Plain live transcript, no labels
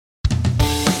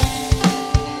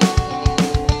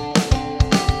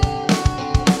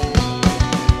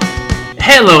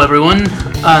Hello everyone,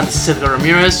 this is Edgar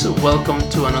Ramirez. Welcome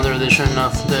to another edition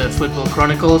of the Football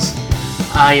Chronicles.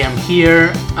 I am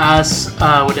here as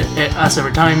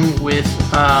every time with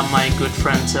my good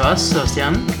friend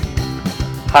Sebastian.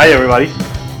 Hi everybody.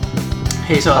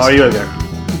 Hey Sebastian. How are you, Edgar?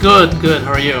 Good.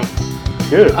 How are you?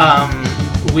 Good.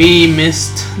 We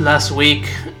missed last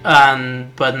week,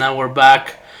 but now we're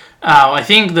back. I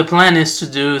think the plan is to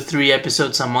do 3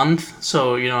 episodes a month.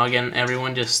 So again,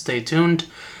 everyone just stay tuned.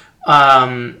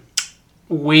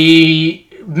 We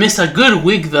missed a good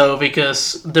week though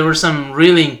because there were some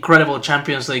really incredible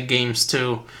Champions League games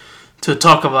to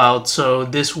talk about. So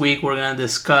this week we're gonna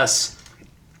discuss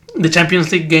the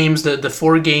Champions League games, the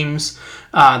 4 games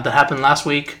that happened last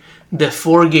week, the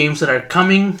 4 games that are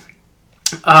coming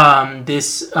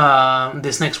this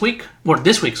next week, or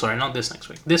this week. Sorry, not this next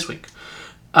week. This week.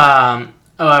 We're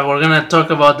gonna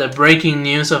talk about the breaking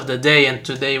news of the day, and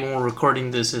today when we're recording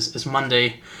this is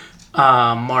Monday.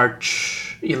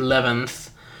 March 11th,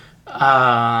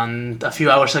 and a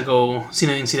few hours ago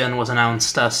Zinedine Zidane was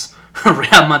announced as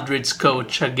Real Madrid's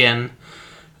coach again,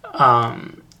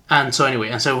 and so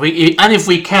if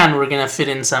we can, we're gonna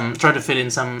try to fit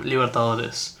in some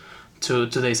Libertadores to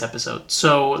today's episode.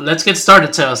 So let's get started,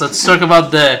 Sebas. Let's talk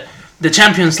about the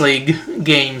Champions League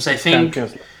games. I think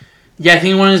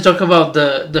we wanted to talk about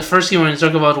the first game we wanted to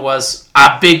talk about was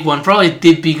a big one, probably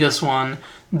the biggest one.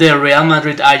 The Real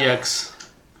Madrid Ajax.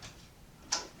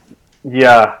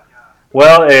 Yeah.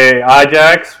 Well, Real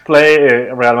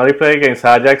Madrid play against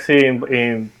Ajax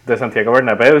in the Santiago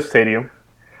Bernabeu Stadium.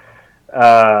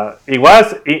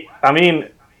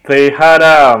 They had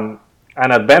an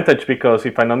advantage because,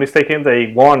 if I'm not mistaken,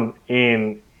 they won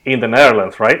in the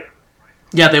Netherlands, right?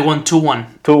 Yeah, they won 2-1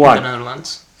 in the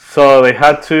Netherlands. So they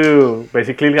had to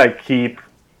basically keep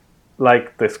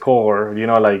the score,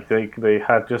 they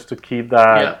had just to keep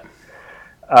that.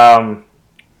 Yeah.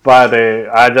 But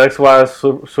Ajax was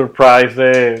surprised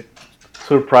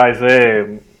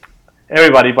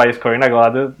everybody by scoring a goal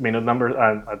at the minute number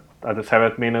and at the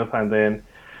 7th minute, and then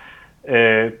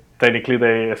technically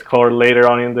they scored later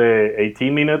on in the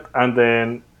 18th minute, and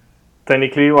then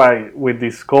technically with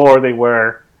this score they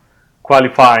were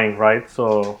qualifying, right?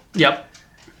 So yep.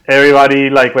 Everybody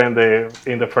in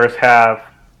the first half.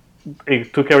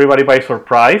 It took everybody by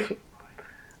surprise.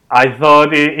 I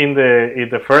thought in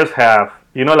the first half,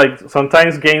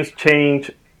 sometimes games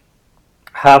change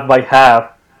half by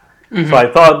half. Mm-hmm. So I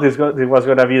thought this was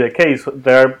going to be the case.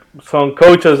 There are some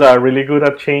coaches that are really good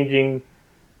at changing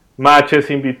matches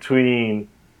in between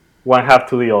one half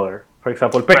to the other. For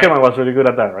example, Pekerman was really good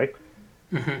at that, right?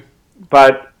 Mm-hmm.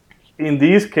 But in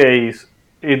this case,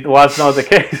 it was not the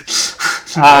case.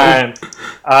 And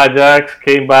Ajax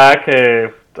came back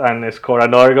and scored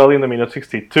another goal in the minute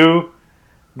 62.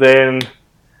 Then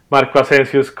Marco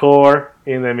Asensio scored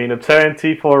in the minute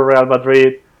 70 for Real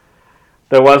Madrid.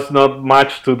 There was not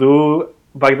much to do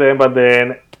back then, but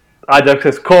then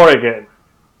Ajax scored again.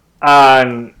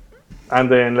 And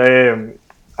then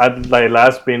at the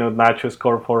last minute, Nacho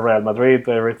scored for Real Madrid.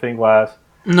 Everything was...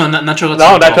 No, Nacho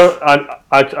got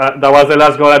that was the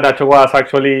last goal, and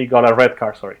Nacho got a red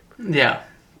card, sorry. Yeah.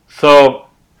 So...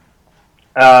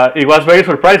 it was very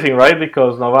surprising, right?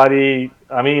 Because nobody,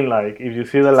 if you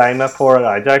see the lineup for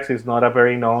Ajax, it's not a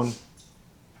very known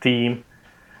team.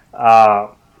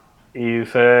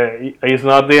 It's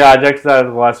not the Ajax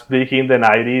that was big in the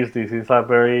 90s. This is a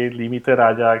very limited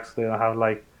Ajax. They don't have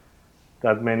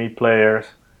that many players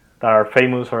that are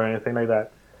famous or anything like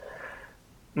that.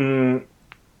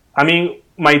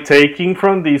 My taking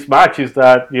from this match is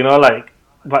that,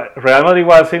 Real Madrid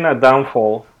was in a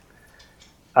downfall.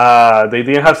 They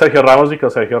didn't have Sergio Ramos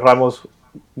because Sergio Ramos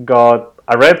got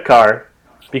a red card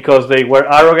because they were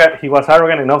arrogant. He was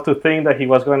arrogant enough to think that he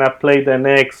was going to play the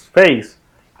next phase.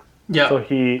 Yeah. So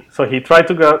he tried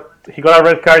to he got a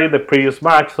red card in the previous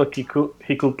match, so he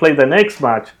could play the next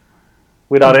match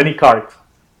without any cards.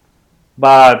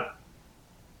 But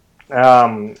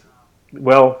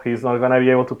he's not going to be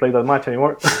able to play that match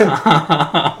anymore.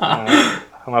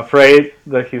 I'm afraid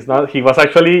that he's not. He was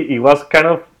kind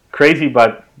of crazy,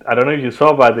 but I don't know if you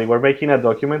saw, but they were making a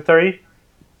documentary.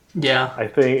 Yeah. I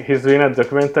think he's doing a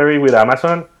documentary with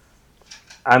Amazon,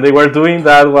 and they were doing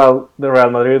that while the Real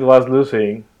Madrid was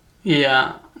losing.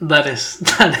 Yeah, that is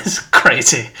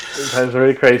crazy. That's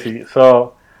really crazy.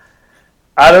 So,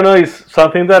 I don't know, it's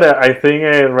something that I think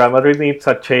Real Madrid needs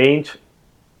a change.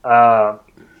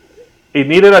 It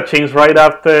needed a change right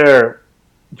after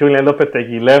Julian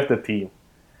Lopetegui left the team.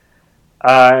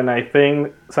 And I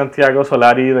think Santiago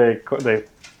Solari, the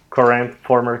current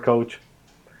former coach,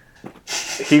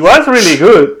 he was really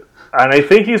good, and I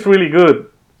think he's really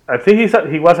good. I think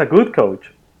he was a good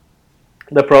coach.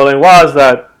 The problem was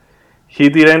that he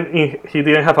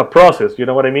didn't have a process. You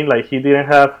know what I mean? Like he didn't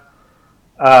have.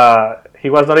 He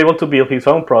was not able to build his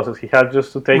own process. He had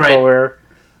just to take Right. over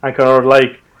and kind of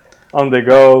like on the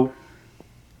go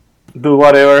do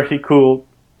whatever he could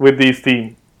with this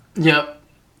team. Yep.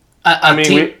 I mean,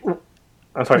 team,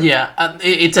 I'm sorry. yeah,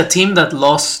 it's a team that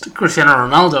lost Cristiano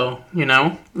Ronaldo,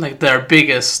 like their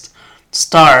biggest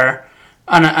star,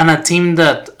 and a team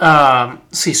that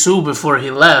Sisu, before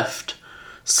he left,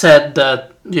 said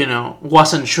that,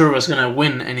 wasn't sure was going to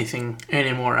win anything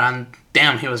anymore, and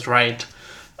damn, he was right.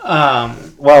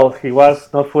 Well, he was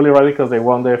not fully right because they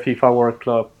won the FIFA World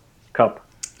Club Cup.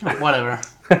 Whatever.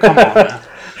 Come on, man.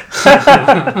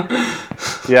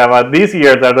 Yeah, but this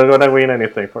year they're not gonna win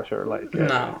anything for sure. Like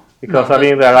No. because No, I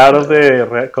mean they're out of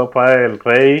the Copa del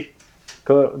Rey,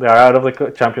 they're out of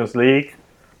the Champions League,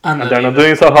 and they're not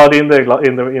doing so hot in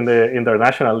the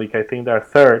international league. I think they're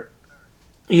third.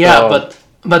 Yeah,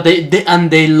 but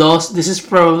they lost. This is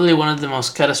probably one of the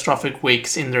most catastrophic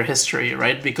weeks in their history,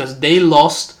 right? Because they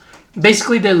lost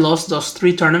those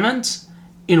 3 tournaments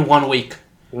in 1 week.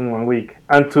 In 1 week,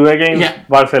 and 2 against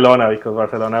Barcelona because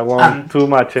Barcelona won 2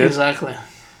 matches. Exactly.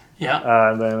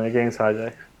 Yeah. And then against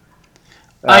Ajax.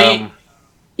 That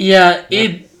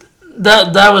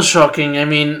was shocking. I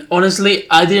mean, honestly,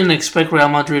 I didn't expect Real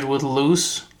Madrid would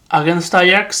lose against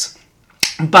Ajax,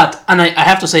 but I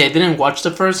have to say I didn't watch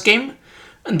the first game,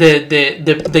 the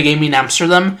game in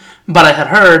Amsterdam, but I had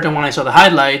heard, and when I saw the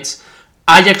highlights,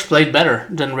 Ajax played better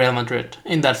than Real Madrid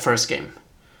in that first game.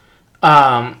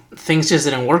 Things just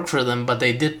didn't work for them, but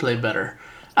they did play better.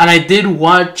 And I did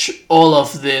watch all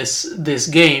of this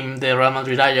game, the Real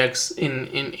Madrid Ajax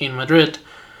in Madrid.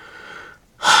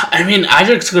 I mean,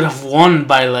 Ajax could have won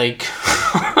by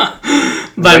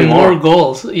by more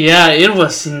goals. Yeah, it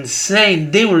was insane.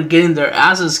 They were getting their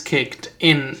asses kicked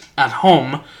at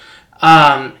home.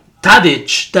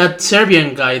 Tadic, that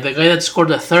Serbian guy, the guy that scored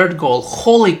the 3rd goal,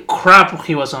 holy crap,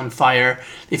 he was on fire.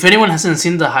 If anyone hasn't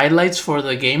seen the highlights for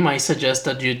the game, I suggest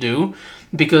that you do,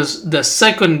 because the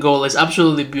 2nd goal is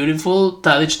absolutely beautiful.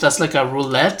 Tadic does like a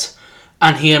roulette,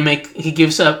 and he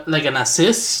gives an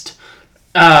assist.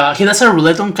 He does a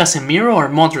roulette on Casemiro or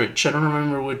Modric, I don't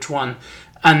remember which one,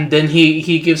 and then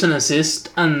he gives an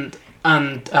assist, and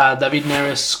David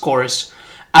Neres scores,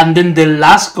 and then the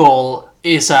last goal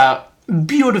is a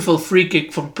beautiful free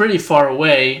kick from pretty far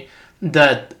away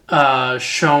that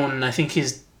Sean, I think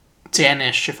he's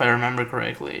Danish if I remember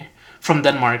correctly, from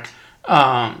Denmark.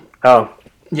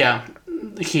 Yeah,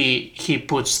 he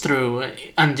puts through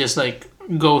and just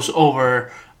goes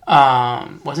over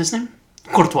what's his name?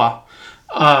 Courtois.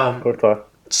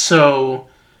 So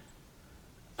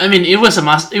I mean, it was a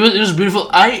must. It was beautiful.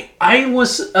 I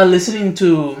was I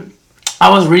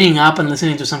was reading up and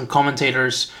listening to some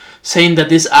commentators saying that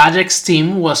this Ajax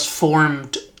team was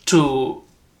formed to.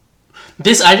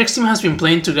 This Ajax team has been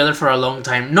playing together for a long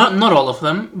time. Not all of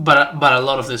them, but a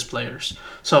lot of these players.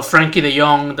 So Frankie de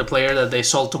Jong, the player that they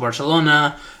sold to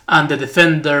Barcelona, and the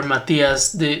defender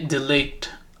Matthias de Ligt,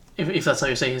 if that's how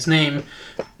you say his name.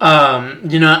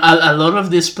 A lot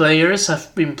of these players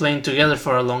have been playing together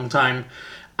for a long time,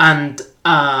 and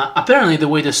apparently the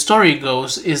way the story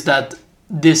goes is that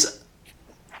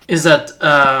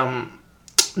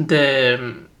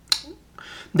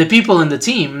the people in the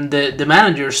team, the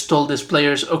managers told these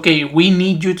players, okay, we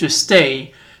need you to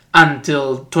stay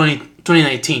until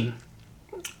 2019.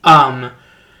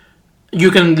 You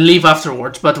can leave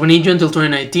afterwards, but we need you until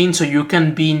 2019 so you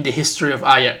can be in the history of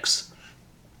Ajax.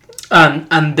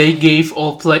 And they gave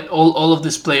all of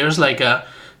these players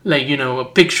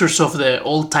pictures of the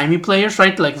old timey players,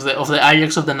 right? Of the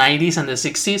Ajax of the 90s and the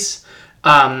 60s.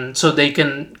 So they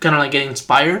can kind of get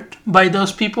inspired by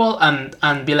those people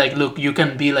and be like, look, you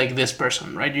can be like this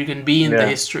person, right? You can be in the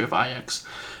history of Ajax.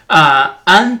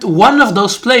 And one of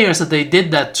those players that they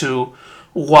did that to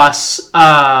was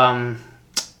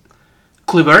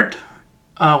Kluivert.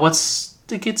 What's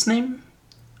the kid's name?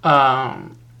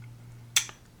 Patrick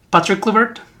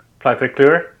Kluivert. Patrick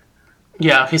Kluivert?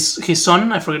 Yeah, his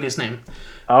son, I forget his name.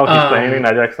 Oh, he's playing in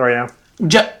Ajax right now.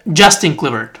 Justin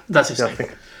Kluivert, that's his name.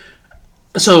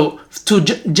 So to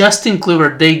Justin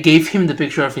Kluivert, they gave him the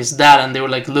picture of his dad, and they were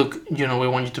like, "Look, we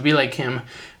want you to be like him."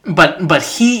 But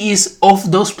he is,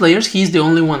 of those players, he's the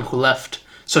only one who left.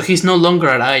 So he's no longer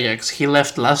at Ajax. He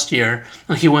left last year,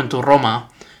 and he went to Roma.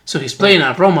 So he's playing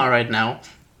at Roma right now.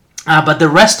 But the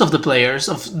rest of the players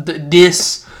of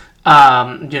this,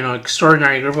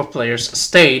 extraordinary group of players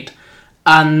stayed,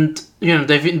 and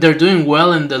they're doing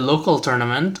well in the local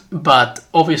tournament. But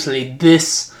obviously,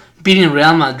 this beating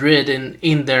Real Madrid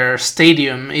in their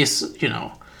stadium is,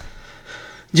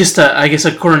 just I guess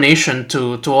a coronation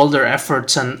to all their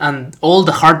efforts and all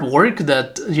the hard work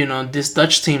that these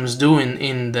Dutch teams do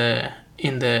in the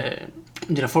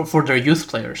for their youth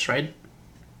players, right?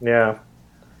 Yeah,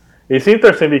 it's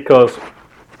interesting because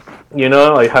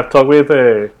I have talked with,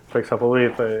 for example,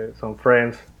 with some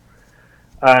friends,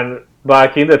 and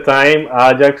back in the time,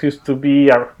 Ajax used to be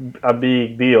a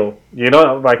big deal.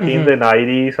 Back in the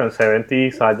 90s and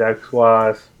 70s, Ajax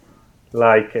was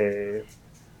like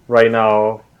right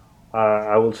now,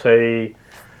 I would say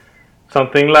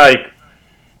something like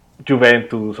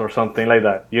Juventus or something like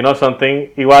that. Something.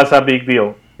 It was a big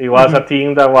deal. It was a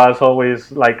team that was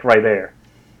always like right there.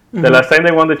 The last time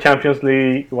they won the Champions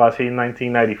League was in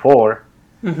 1994,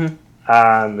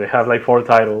 and they have like 4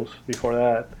 titles before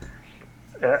that.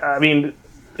 I mean,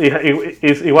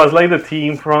 it was like the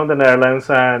team from the Netherlands,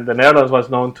 and the Netherlands was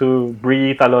known to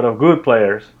breed a lot of good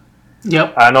players.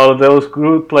 Yep. And all those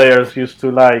good players used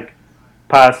to like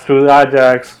pass through the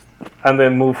Ajax and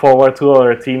then move forward to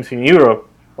other teams in Europe.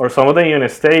 Or some of them even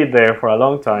stayed there for a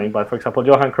long time. But for example,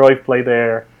 Johan Cruyff played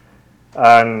there,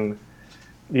 and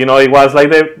it was like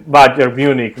the Bayern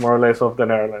Munich, more or less, of the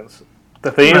Netherlands.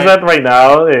 The thing is that right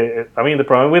now, the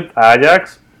problem with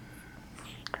Ajax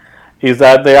is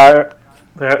that they are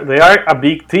a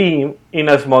big team in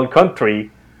a small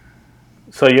country.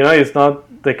 So it's not,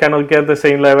 they cannot get the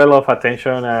same level of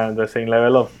attention and the same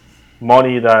level of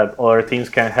money that other teams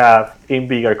can have in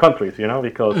bigger countries.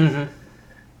 Because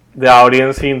the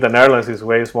audience in the Netherlands is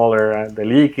way smaller, and the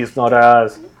league is not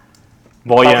as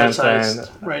buoyant, and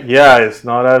it's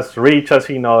not as rich as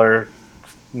in other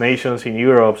nations in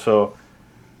Europe. So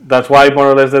that's why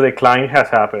more or less the decline has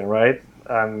happened, right?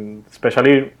 And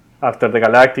especially after the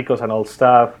Galacticos and all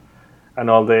stuff, and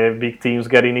all the big teams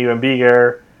getting even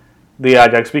bigger, the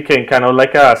Ajax became kind of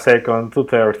like a second to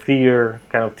third tier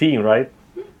kind of team, right?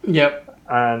 Yep.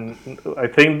 And I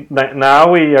think that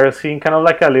now we are seeing kind of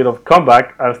like a little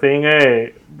comeback. I think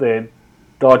the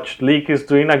Dutch league is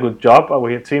doing a good job.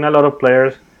 We've seen a lot of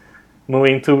players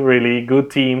moving to really good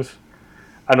teams,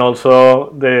 and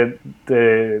also the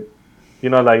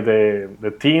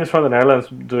teams from the Netherlands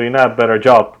doing a better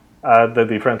job at the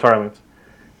different tournaments.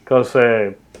 Because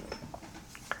I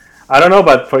don't know,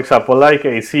 but for example, like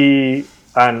AC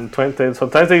and Twente,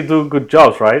 sometimes they do good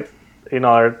jobs, right? In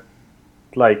other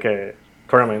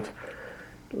tournaments,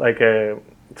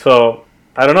 so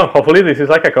I don't know. Hopefully, this is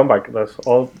like a comeback. That's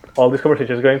all this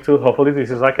conversation is going to. Hopefully,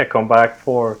 this is like a comeback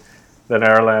for the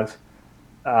Netherlands.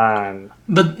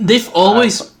 But they've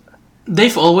always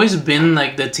been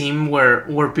like the team where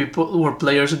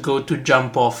players go to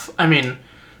jump off. I mean,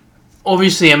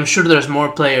 obviously, I'm sure there's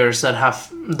more players that have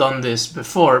done this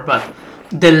before, but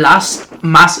the last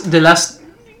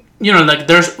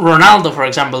there's Ronaldo, for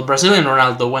example. Brazilian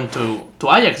Ronaldo went to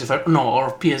Ajax, or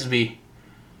PSV.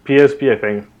 PSV, I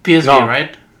think. PSV, no.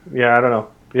 Right? Yeah, I don't know.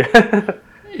 Yeah.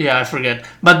 Yeah, I forget.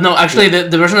 But no, actually,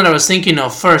 the version that I was thinking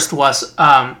of first was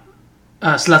Zlatan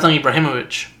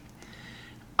Ibrahimovic.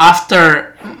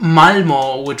 After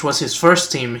Malmo, which was his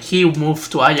first team, he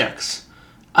moved to Ajax,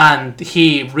 and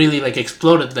he really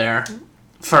exploded there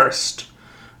first.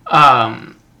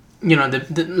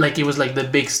 It was like the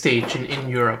big stage in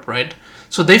Europe, right?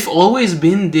 So they've always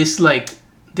been this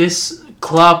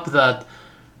club that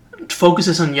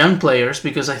focuses on young players,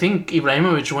 because I think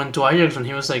Ibrahimovic went to Ajax when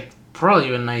he was probably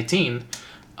even 19.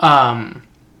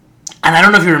 And I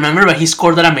don't know if you remember, but he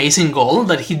scored that amazing goal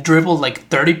that he dribbled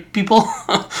 30 people.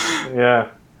 Yeah.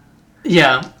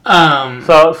 Yeah.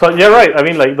 So yeah, right. I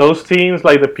mean, those teams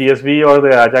like the PSV or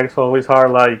the Ajax always are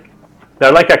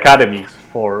they're like academies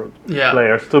for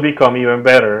players to become even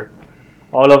better.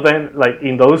 All of them,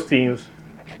 in those teams,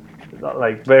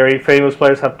 very famous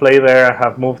players have played there and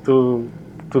have moved to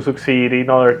succeed in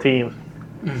other teams.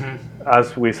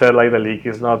 As we said, the league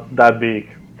is not that big,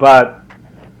 but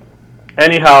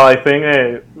anyhow, I think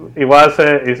it was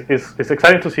it's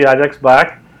exciting to see Ajax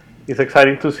back. It's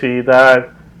exciting to see that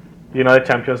the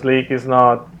Champions League is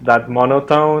not that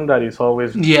monotone, that is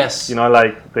always the Real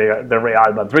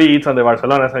Madrid and the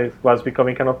Barcelona. It was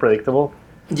becoming kind of predictable.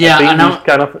 Yeah, I think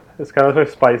this kind of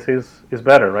spice is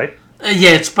better, right?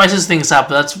 Yeah, it spices things up.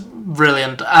 That's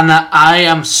brilliant, and I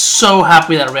am so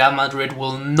happy that Real Madrid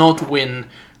will not win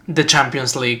the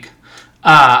Champions League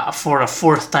for a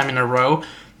fourth time in a row.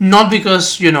 Not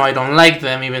because I don't like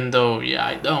them, even though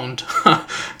I don't,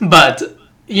 but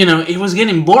it was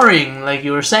getting boring, like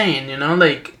you were saying. It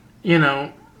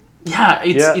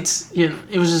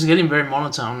was just getting very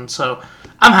monotone. So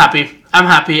I'm happy.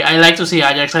 I like to see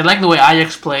Ajax. I like the way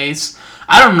Ajax plays.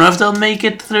 I don't know if they'll make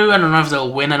it through. I don't know if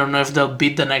they'll win. I don't know if they'll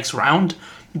beat the next round.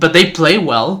 But they play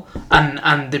well,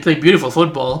 and they play beautiful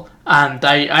football. and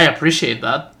I appreciate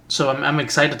that. So I'm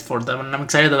excited for them, and I'm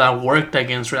excited that I worked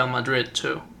against Real Madrid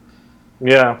too.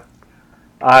 Yeah,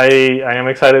 I am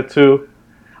excited too.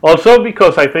 Also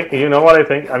because I think you know what I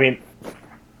think. I mean,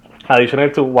 additional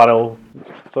to what all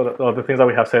the things that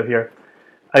we have said here,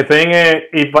 I think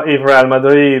if Real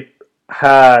Madrid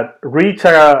had reached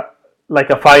a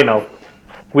final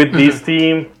with this Hmm.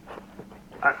 team,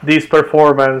 this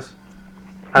performance,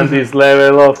 and Hmm. this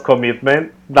level of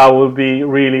commitment, that would be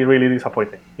really, really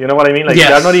disappointing. You know what I mean? Like they're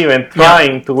not Yes. even Yeah.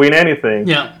 trying to win anything.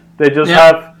 Yeah. They just Yeah.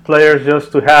 have players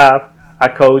just to have, a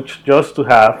coach just to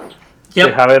have. They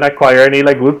Yep. haven't acquired any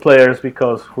like good players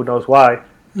because who knows why.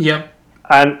 Yep.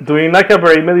 And doing like a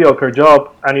very mediocre job.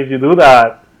 And if you do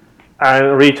that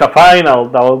and reach a final,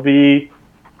 that will be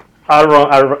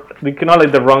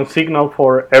like the wrong signal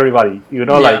for everybody.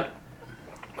 Yeah.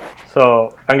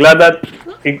 So I'm glad that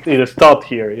it stopped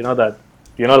here.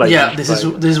 Yeah, this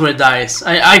is where it dies. this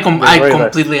I very that.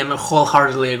 completely and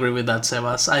wholeheartedly agree with that,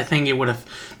 Sebas. I think it would have,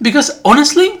 because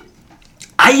honestly,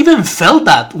 I even felt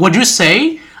that. What you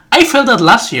say, I felt that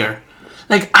last year.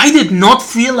 Like I did not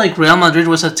feel like Real Madrid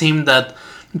was a team that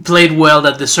played well,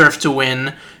 that deserved to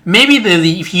win. Maybe the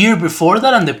year before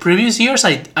that and the previous years,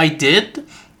 I did.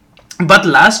 But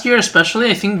last year, especially,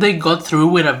 I think they got through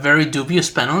with a very dubious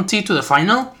penalty to the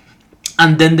final,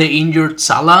 and then they injured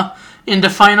Salah in the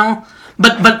final.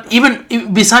 But even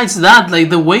besides that, like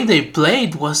the way they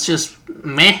played was just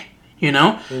meh, you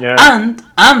know. Yeah,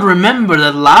 And remember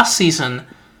that last season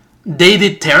they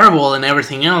did terrible and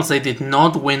everything else. They did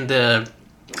not win the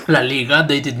La Liga.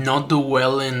 They did not do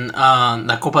well in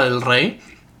La Copa del Rey.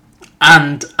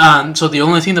 And so the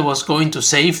only thing that was going to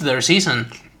save their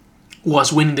season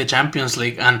was winning the Champions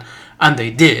League, and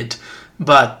they did.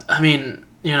 But I mean,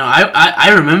 I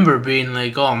remember being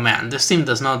like, oh man, this team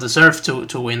does not deserve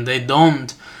to win. They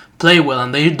don't play well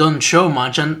and they don't show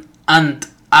much, and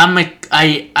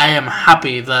I am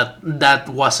happy that that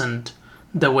wasn't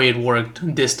the way it worked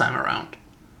this time around.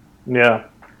 yeah.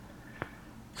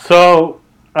 So,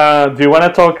 do you want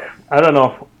to talk? I don't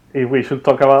know if we should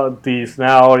talk about this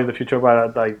now or in the future,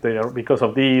 but like because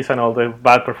of this and all the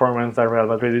bad performance that Real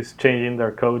Madrid is changing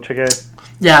their coach again.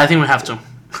 Yeah, I think we have to.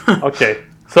 Okay,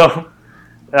 so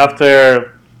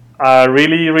after a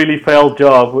really, really failed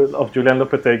job of Julian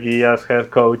Lopetegui as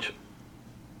head coach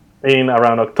in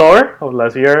around October of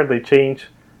last year, they changed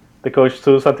the coach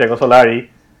to Santiago Solari,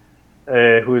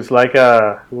 who is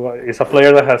is a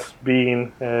player that has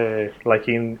been like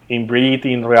inbreed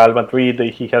in Real Madrid.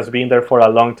 He has been there for a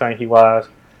long time. He was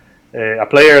a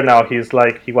player. Now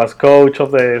he was coach of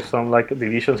some like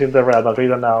divisions in the Real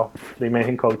Madrid, and now they made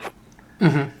him coach.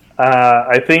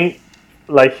 I think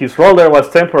like his role there was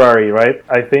temporary, right?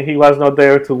 I think he was not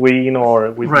there to win or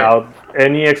Right. without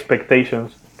any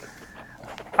expectations.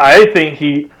 I think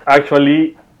he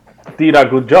actually did a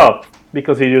good job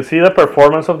because if you see the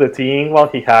performance of the team while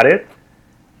he had it,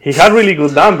 he had really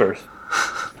good numbers.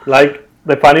 Like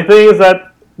the funny thing is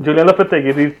that Julian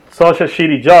Lopetegui did such a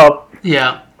shitty job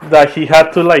Yeah. that he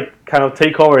had to like kind of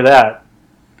take over that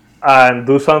and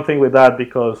do something with that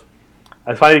because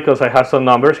it's funny because I have some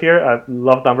numbers here. I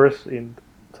love numbers in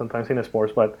sometimes in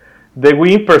sports, but the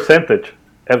win percentage,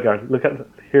 Edgar, look at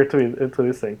here to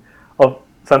this thing of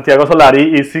Santiago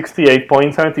Solari is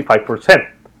 68.75%.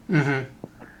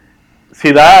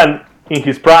 Zidane in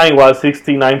his prime was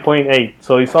 69.8,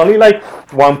 so it's only like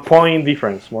 1 point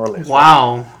difference more or less. Right?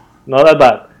 Wow. Not that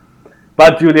bad.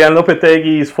 But Julian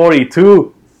Lopetegui is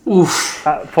 42. Oof.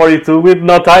 42 with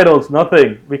no titles,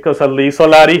 nothing. Because at least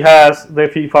Solari has the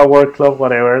FIFA World Club,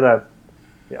 whatever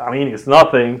that. I mean, it's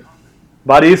nothing,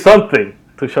 but it's something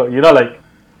to show. Like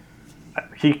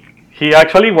he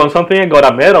actually won something and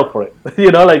got a medal for it.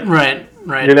 Like Right.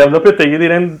 Right. Julian Lopetegui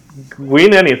didn't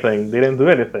win anything, didn't do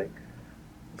anything.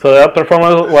 So that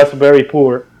performance was very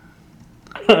poor.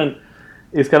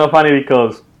 It's kind of funny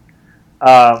because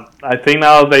I think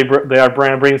now they are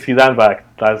bringing Zidane back.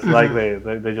 That's like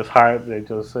they just hired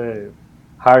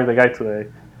hired the guy today.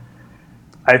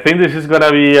 I think this is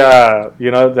gonna be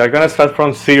they're gonna start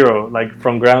from zero, like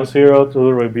from ground zero to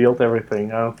rebuild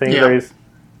everything. I don't think Yeah. there is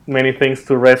many things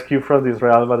to rescue from this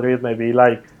Real Madrid. Maybe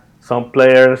like some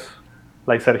players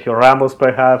like Sergio Ramos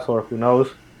perhaps, or who knows.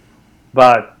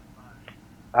 But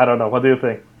I don't know. What do you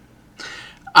think?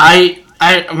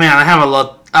 Man, I have a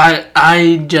lot.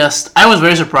 I was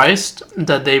very surprised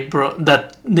that they brought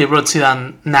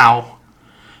Zidane now.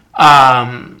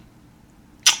 Um,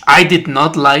 I did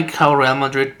not like how Real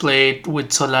Madrid played with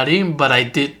Solari, but I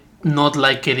did not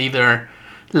like it either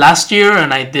last year,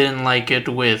 and I didn't like it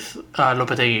with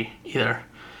Lopetegui either.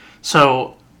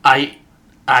 So I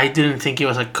didn't think it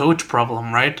was a coach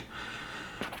problem, right?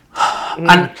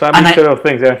 Some and mixture of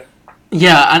things,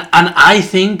 yeah. and I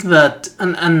think that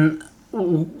and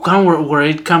kind of where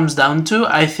it comes down to,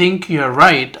 I think you're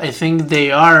right. I think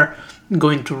they are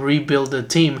going to rebuild the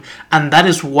team, and that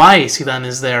is why Zidane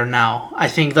is there now. I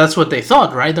think that's what they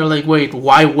thought, right? They're like, wait,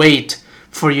 why wait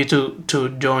for you to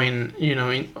join?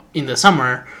 In the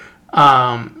summer,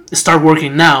 start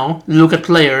working now. Look at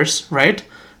players, right?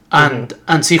 And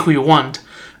see who you want.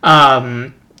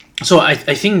 So I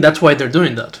think that's why they're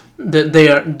doing that.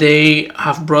 They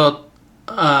have brought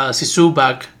Sisu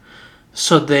back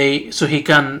so he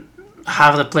can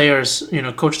have the players,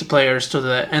 coach the players to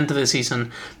the end of the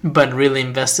season, but really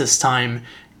invest his time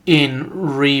in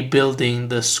rebuilding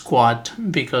the squad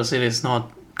because it is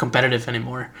not competitive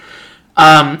anymore.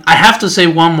 I have to say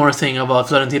one more thing about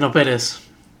Florentino Perez.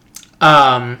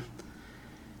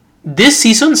 This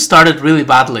season started really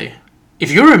badly.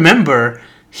 If you remember,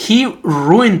 he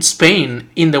ruined Spain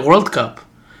in the World Cup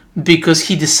because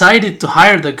he decided to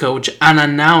hire the coach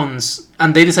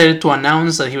and they decided to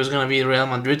announce that he was going to be Real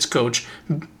Madrid's coach.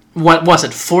 What was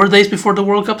it? 4 days before the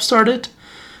World Cup started.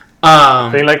 I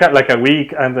think like a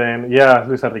week, and then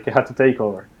Luis Enrique had to take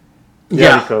over.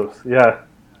 Yeah.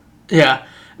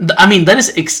 I mean, that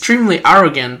is extremely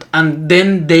arrogant. And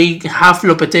then they have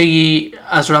Lopetegui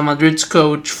as Real Madrid's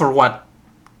coach for what?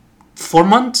 4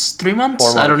 months? 3 months?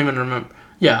 4 months. I don't even remember.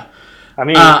 Yeah. I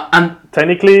mean, and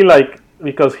technically,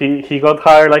 because he got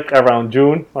hired around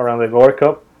June, around the World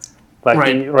Cup.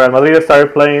 Right. Real Madrid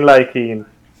started playing in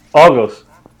August,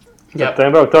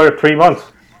 September, October, 3 months.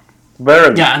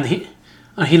 Barely. Yeah,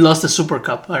 and he lost the Super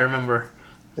Cup, I remember.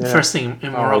 The first thing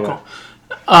in Morocco.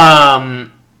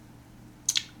 And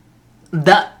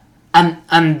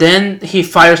then he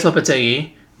fires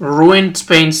Lopetegui, ruined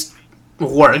Spain's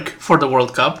work for the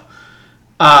World Cup.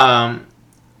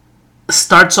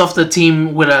 Starts off the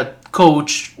team with a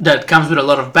coach that comes with a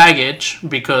lot of baggage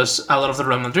because a lot of the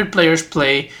Real Madrid players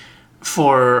play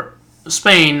for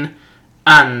Spain,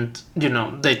 and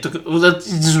there's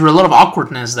a lot of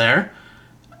awkwardness there.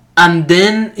 And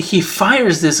then he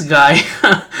fires this guy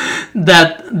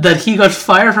that he got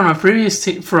fired from a previous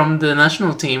from the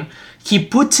national team. He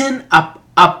puts in a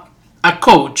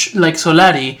coach like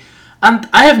Solari. And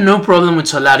I have no problem with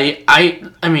Solari.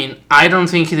 I mean, I don't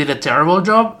think he did a terrible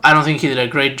job. I don't think he did a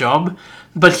great job.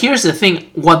 But here's the thing: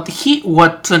 what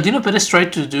Florentino Perez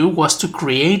tried to do was to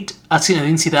create a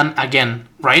Zinedine Zidane again,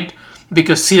 right?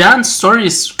 Because Zidane's story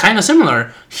is kind of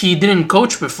similar. He didn't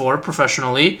coach before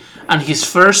professionally, and his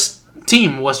first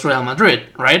team was Real Madrid,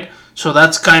 right? So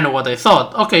that's kind of what I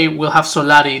thought. Okay, we'll have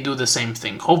Solari do the same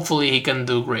thing. Hopefully, he can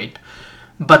do great.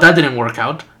 But that didn't work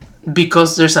out.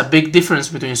 Because there's a big difference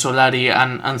between Solari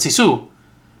and Sisu.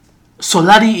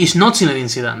 Solari is not Zinedine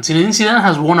Zidane. Zinedine Zidane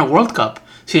has won a World Cup.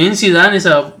 Zinedine Zidane is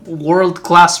a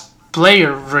world-class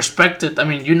player, respected. I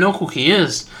mean, you know who he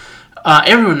is.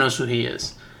 Everyone knows who he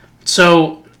is.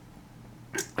 So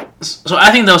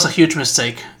I think that was a huge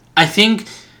mistake. I think,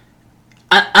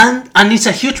 and it's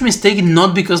a huge mistake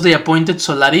not because they appointed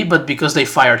Solari, but because they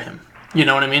fired him. You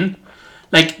know what I mean?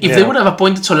 If they would have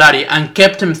appointed Solari and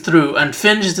kept him through and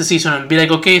finished the season and be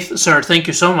like, okay, sir, thank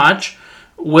you so much,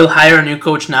 we'll hire a new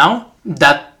coach now,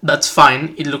 that's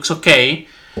fine, it looks okay.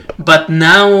 But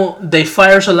now they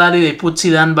fire Solari, they put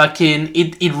Zidane back in,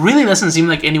 it really doesn't seem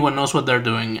like anyone knows what they're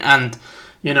doing. And,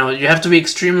 you have to be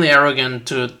extremely arrogant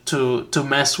to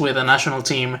mess with a national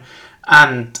team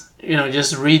and,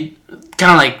 just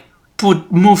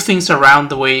move things around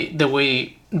the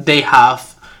way they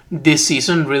have. This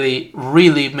season really,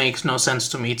 really makes no sense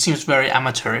to me. It seems very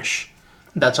amateurish.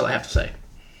 That's all I have to say.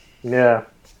 Yeah.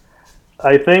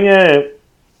 I think,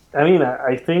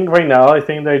 I think right now, I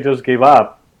think they just gave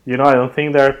up. I don't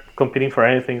think they're competing for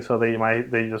anything, so they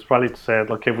just probably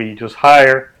said, okay, we just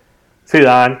hire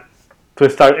Zidane to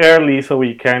start early so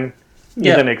we can, in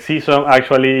the next season,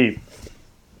 actually...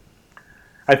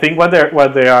 I think what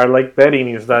they are betting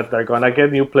is that they're gonna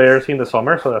get new players in the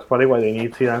summer, so that's probably why they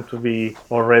need Zidane to be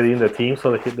already in the team,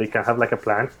 so they can have a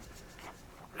plan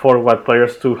for what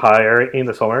players to hire in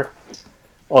the summer.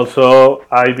 Also,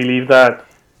 I believe that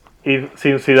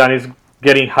since Zidane is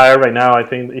getting hired right now, I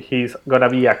think he's gonna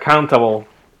be accountable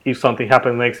if something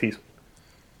happens next season.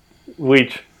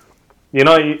 Which,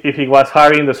 if he was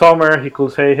hired in the summer, he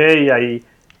could say, "Hey, I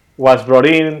was brought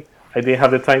in. I didn't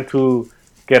have the time to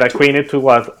get acquainted to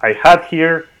what I had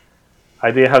here.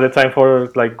 I didn't have the time for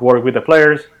work with the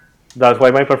players. That's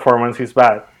why my performance is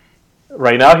bad."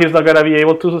 Right now, he's not gonna be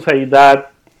able to say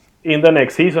that in the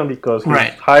next season because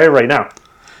he's hired right now.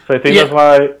 So I think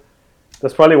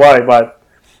that's probably why. But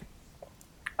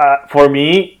for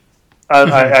me,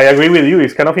 I agree with you.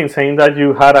 It's kind of insane that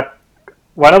you had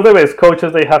one of the best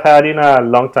coaches they have had in a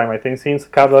long time. I think since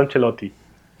Carlo Ancelotti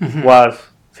was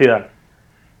Zidane.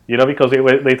 Because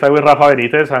they tried with Rafa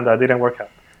Benitez and that didn't work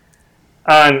out.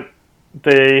 And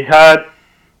they had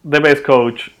the best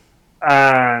coach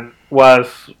and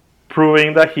was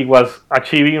proving that he was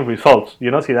achieving results.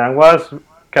 Zidane was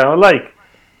kind of like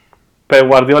Pep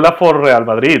Guardiola for Real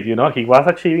Madrid. He was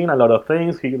achieving a lot of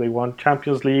things. They won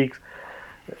Champions Leagues,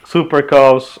 Super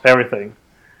Cups, everything.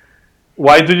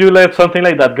 Why do you let something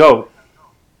like that go?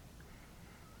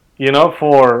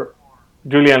 For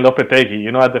Julian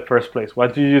Lopetegui, at the first place. Why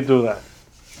do you do that?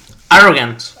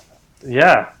 Arrogance.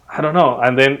 Yeah, I don't know.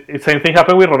 And then the same thing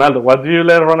happened with Ronaldo. Why do you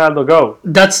let Ronaldo go?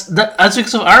 That's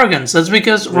because of arrogance. That's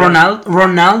because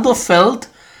Ronaldo felt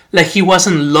like he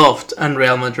wasn't loved in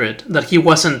Real Madrid. That he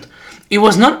wasn't. It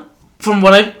was not from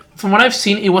what I've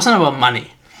seen. It wasn't about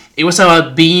money. It was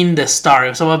about being the star. It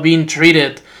was about being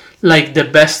treated like the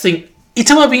best thing. It's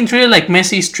about being treated like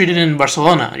Messi is treated in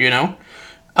Barcelona.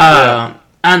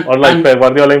 Or like Pep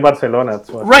Guardiola in Barcelona.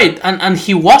 Right, and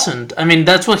he wasn't. I mean,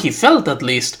 that's what he felt at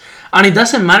least. And it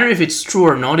doesn't matter if it's true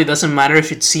or not. It doesn't matter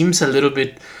if it seems a little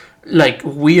bit like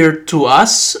weird to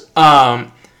us.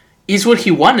 It's what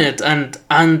he wanted, and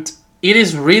it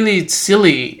is really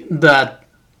silly that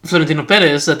Florentino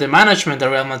Perez, that the management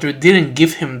at Real Madrid didn't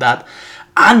give him that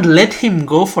and let him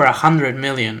go for 100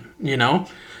 million.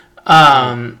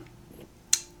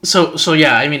 So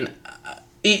yeah, I mean,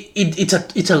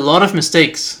 it's a lot of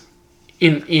mistakes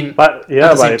But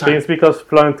I think it's because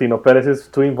Florentino Perez is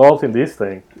too involved in this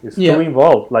thing. He's too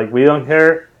involved. Like, we don't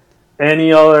hear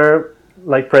any other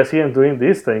president doing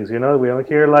these things. We don't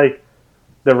hear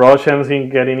the Russians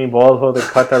getting involved or the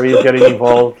Qataris getting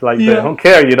involved. They don't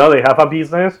care. They have a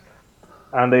business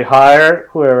and they hire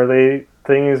whoever they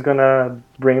think is gonna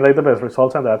bring the best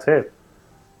results, and that's it.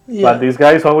 But this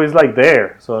guy is always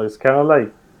there, so it's kind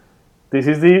of this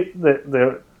is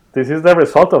this is the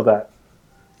result of that.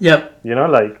 Yep.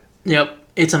 Yep.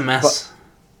 It's a mess.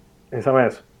 It's a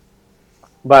mess.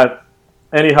 But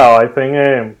anyhow, I think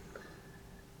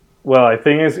I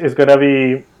think it's gonna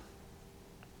be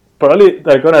probably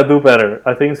they're gonna do better.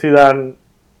 I think Zidane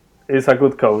is a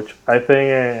good coach. I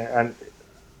think and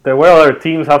there were other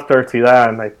teams after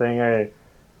Zidane. I think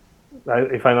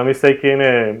if I'm not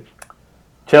mistaken,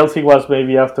 Chelsea was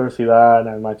maybe after Zidane,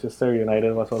 and Manchester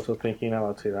United was also thinking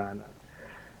about Zidane.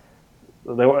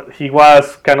 He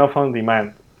was kind of on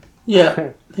demand.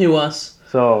 Yeah, he was.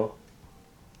 So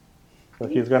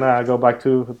he's gonna go back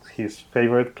to his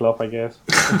favorite club, I guess.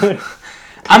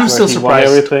 I'm still surprised.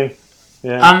 Everything.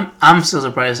 Yeah. I'm still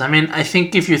surprised. I mean, I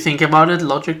think if you think about it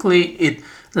logically, it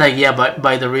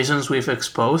by the reasons we've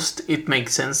exposed, it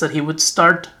makes sense that he would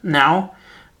start now,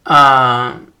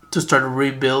 to start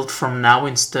rebuild from now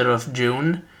instead of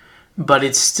June. But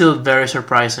it's still very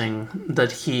surprising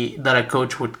that a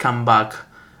coach would come back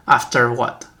after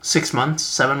 6 months,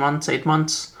 7 months, 8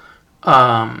 months, to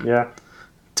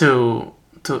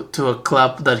a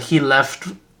club that he left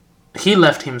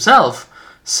himself,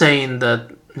 saying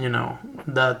that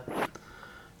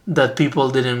that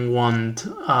people didn't want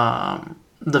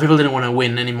to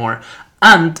win anymore.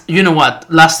 And you know what?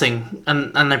 Last thing,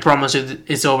 and I promise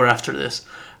it's over after this.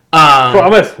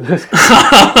 Promise.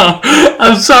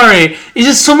 I'm sorry. It's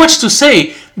just so much to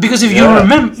say because if you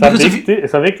remember,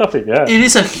 it's a big topic. Yeah, it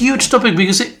is a huge topic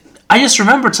because I just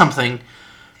remembered something.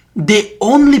 The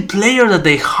only player that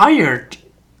they hired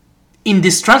in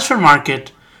this transfer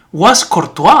market was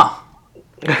Courtois.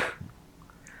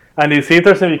 And it's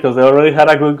interesting because they already had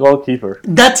a good goalkeeper.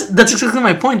 That's exactly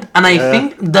my point, and I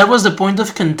think that was the point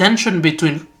of contention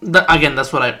between. Again,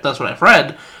 that's what I've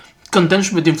read.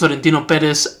 Contention between Florentino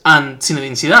Perez and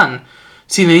Zinedine Zidane.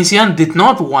 Zinedine Zidane did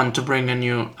not want to bring a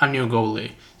new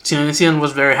goalie. Zinedine Zidane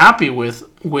was very happy with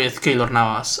Keylor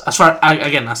Navas, as far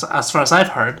as I've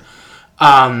heard,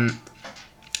 and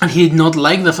he did not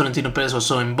like that Florentino Perez was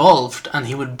so involved, and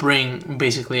he would bring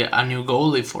basically a new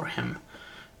goalie for him.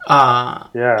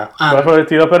 But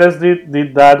Florentino Perez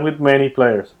did that with many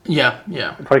players. Yeah.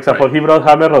 For example, he brought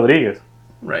James Rodriguez.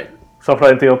 Right. So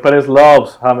Florentino Perez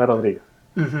loves James Rodriguez.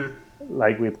 Mm-hmm.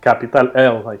 With capital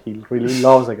L, he really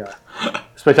loves the guy.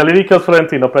 Especially because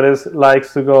Florentino Perez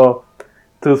likes to go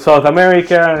to South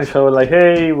America and show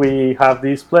hey, we have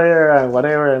this player and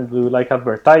whatever, and do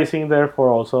advertising there for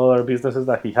also other businesses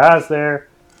that he has there.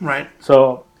 Right.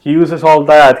 So he uses all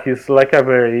that. He has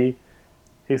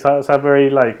a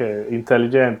very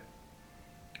intelligent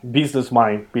business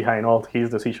mind behind all his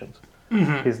decisions.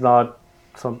 Mm-hmm. He's not.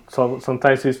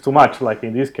 Sometimes it's too much, like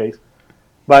in this case.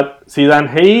 But Zidane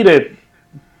hated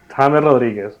James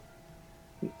Rodriguez.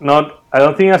 I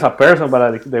don't think as a person,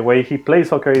 but the way he plays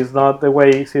soccer is not the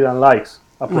way Zidane likes.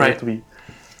 a player Right. to be.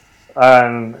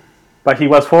 But he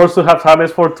was forced to have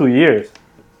James for 2 years,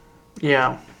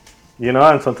 Yeah.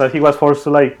 and sometimes he was forced to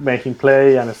like make him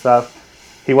play and stuff.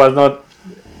 He was not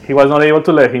able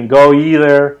to let him go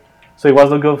either, so it was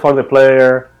not good for the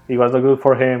player. It was not good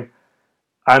for him,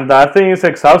 and that thing is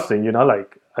exhausting.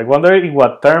 Like I wonder in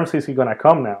what terms is he gonna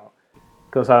come now,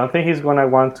 because I don't think he's gonna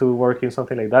want to work in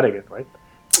something like that again, right?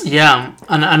 Yeah,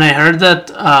 and I heard that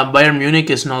Bayern Munich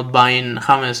is not buying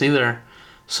James either.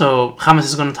 So James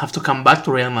is going to have to come back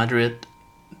to Real Madrid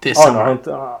this Oh summer.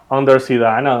 no, under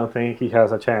Zidane, I don't think he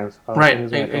has a chance. I don't think Right,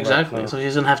 he's gonna come back, exactly. no. So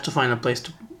he's going to have to find a place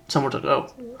somewhere to go.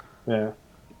 Yeah.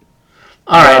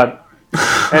 All right.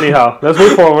 But anyhow, let's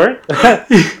move forward.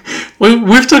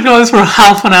 We've talked about this for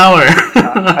half an hour.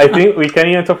 I think we can't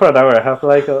even talk for an hour. I have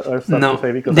like stuff No. to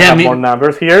say because Yeah, I have more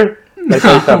numbers here. Like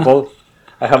for example,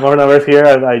 I have more numbers here,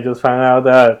 and I just found out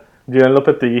that Julian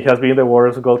Lopetegui has been the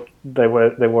worst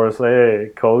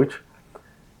coach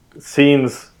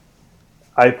since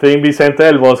I think Vicente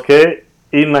del Bosque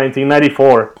in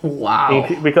 1994. Wow.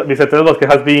 Because Vicente del Bosque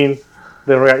has been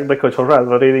the coach of Real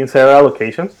Madrid in several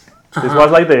occasions. This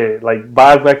was like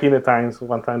back in the times,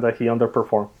 one time that he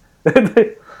underperformed.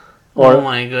 Or Oh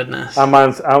my goodness.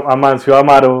 Amancio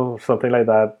Amaro or something like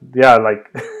that. Yeah, like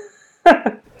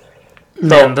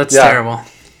Man, that's terrible.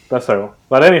 That's terrible.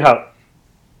 But anyhow,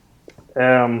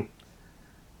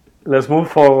 let's move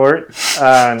forward.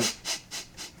 And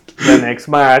the next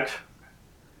match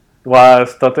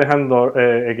was Tottenham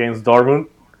against Dortmund.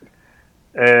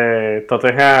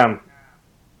 Tottenham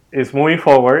is moving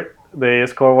forward. They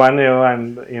scored 1-0,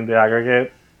 and in the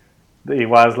aggregate, it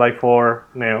was like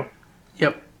 4-0.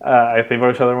 Yep. I think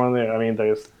Borussia Dortmund. I mean,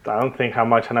 I don't think how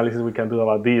much analysis we can do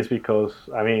about this because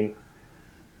I mean,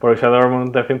 Borussia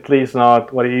Dortmund definitely is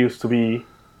not what it used to be.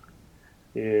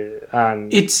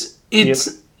 And It's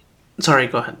sorry,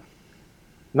 go ahead.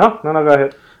 No, go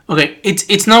ahead. Okay,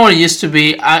 it's not what it used to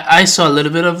be. I saw a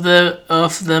little bit of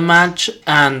the match,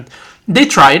 and they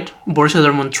tried. Borussia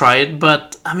Dortmund tried,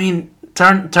 but I mean,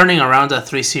 turning around at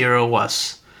 3-0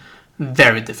 was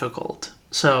very difficult.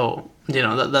 So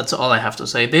that's all I have to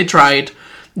say. They tried.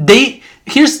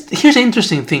 Here's the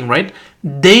interesting thing, right?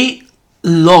 They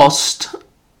lost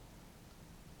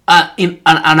in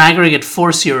an aggregate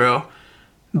 4-0.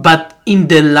 But in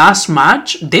the last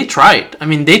match, they tried. I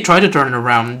mean, they tried to turn it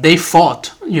around. They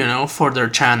fought, for their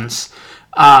chance.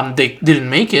 They didn't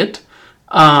make it.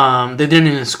 They didn't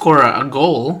even score a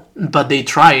goal, but they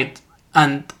tried.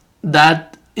 And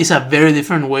that is a very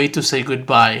different way to say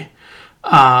goodbye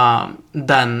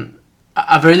than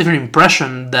a very different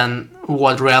impression than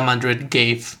what Real Madrid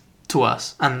gave to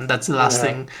us. And that's the last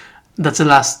thing. That's the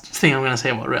last thing I'm going to say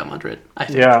about Real Madrid, I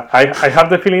think. Yeah, I have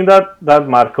the feeling that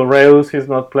Marco Reus is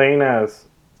not playing as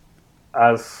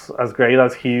great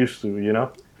as he used to,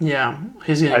 Yeah,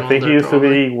 he's getting I think older, he used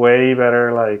probably. to be way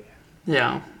better, like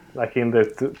in the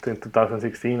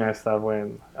 2016 and stuff.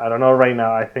 When I don't know right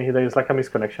now, I think there is like a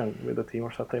misconnection with the team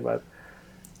or something, but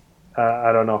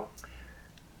I don't know.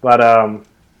 But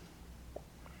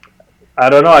I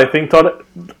don't know. I think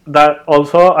that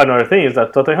also another thing is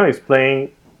that Tottenham is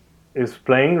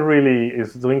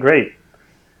doing great,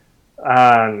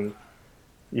 and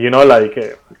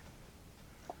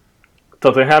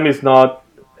Tottenham is not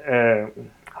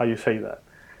how you say that.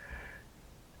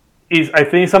 I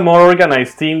think it's a more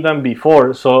organized team than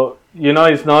before. So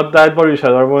it's not that Borussia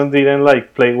Dortmund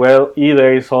didn't play well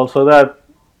either. It's also that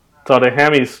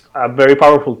Tottenham is a very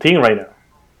powerful team right now.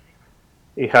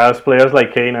 It has players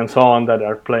like Kane and so on that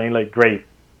are playing great.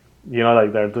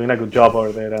 They're doing a good job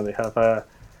over there, and they have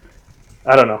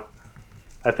I don't know.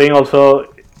 I think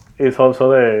also it's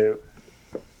also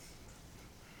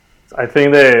I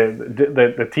think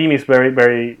the team is very,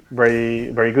 very, very,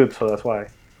 very good, so that's why.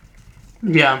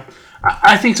 Yeah,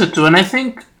 I think so too, and I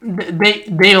think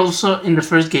they also in the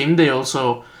first game they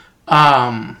also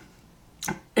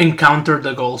encountered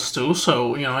the goals too.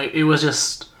 So it was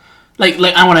just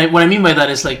and what I mean by that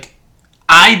is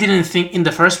I didn't think in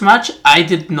the first match I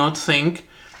did not think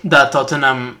that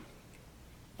Tottenham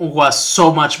was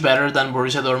so much better than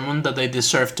Borussia Dortmund that they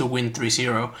deserved to win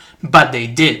 3-0, but they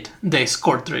did. They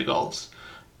scored 3 goals.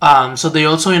 So they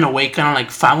also, in a way, kind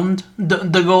of found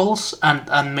the goals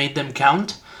and made them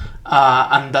count,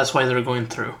 and that's why they're going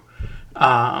through.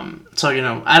 So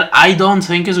I don't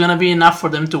think it's gonna be enough for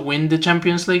them to win the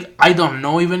Champions League. I don't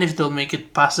know even if they'll make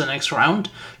it past the next round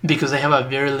because they have a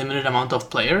very limited amount of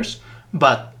players.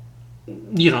 But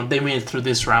they made it through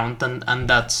this round, and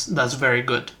that's very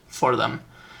good for them.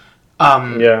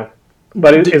 Yeah.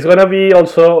 But it's going to be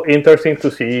also interesting to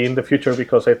see in the future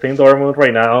because I think Dortmund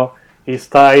right now is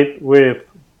tied with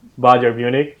Bayern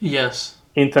Munich. Yes.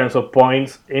 in terms of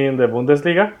points in the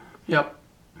Bundesliga. Yep.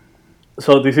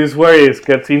 So this is where it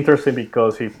gets interesting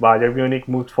because if Bayern Munich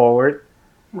moves forward,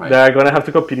 Right. they're going to have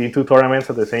to compete in two tournaments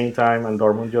at the same time, and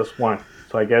Dortmund just won.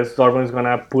 So I guess Dortmund is going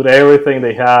to put everything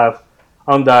they have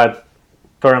on that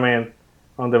tournament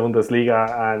on the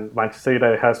Bundesliga, and Manchester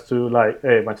United has to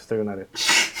Manchester United,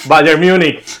 Bayern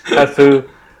Munich has to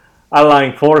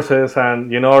align forces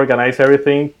and organize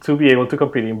everything to be able to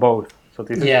compete in both. So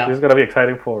this is going to be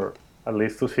exciting for at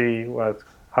least to see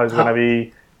how it's going to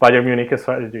be Bayern Munich's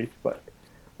strategy, but.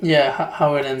 Yeah,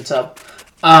 how it ends up.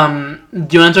 Do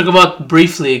you want to talk about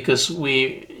briefly, because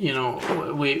we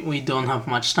don't have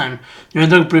much time. Do you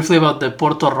want to talk briefly about the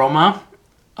Porto Roma?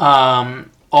 I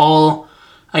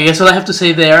guess all I have to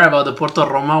say there about the Porto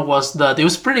Roma was that it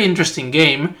was a pretty interesting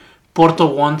game. Porto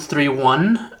won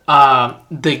 3-1.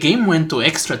 The game went to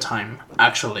extra time,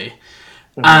 actually,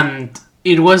 and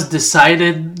it was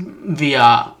decided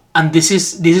via. And this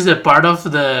is a part of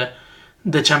the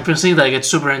Champions League that gets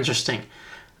super interesting.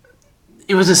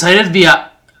 It was decided via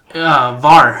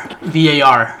VAR.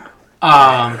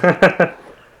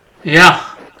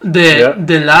 Yeah,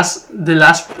 the last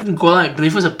goal, I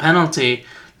believe, was a penalty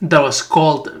that was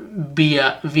called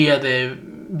via the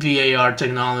VAR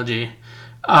technology,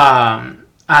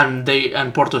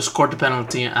 and Porto scored the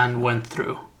penalty and went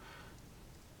through.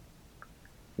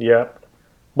 Yeah.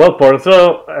 Well,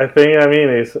 Porto,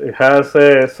 it has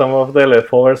some of the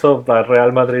leftovers of that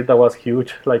Real Madrid that was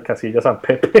huge, like Casillas and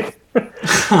Pepe.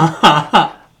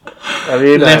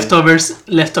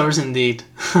 Leftovers indeed.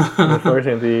 Leftovers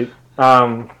indeed.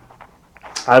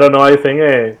 I don't know. I think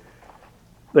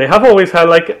they have always had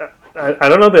I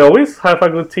don't know. They always have a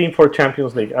good team for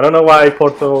Champions League. I don't know why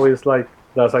Porto always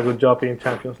does a good job in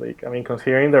Champions League. I mean,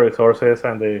 considering the resources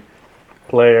and the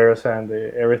players and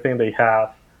everything they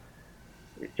have.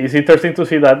 It's interesting to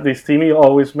see that this team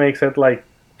always makes it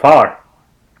far.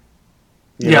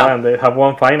 You know, and they have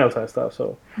won finals and stuff.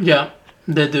 So yeah,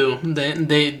 they do.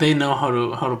 They know how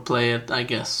to play it, I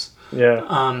guess.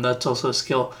 Yeah. That's also a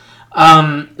skill.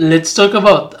 Let's talk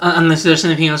about, unless there's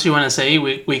anything else you want to say,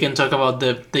 we can talk about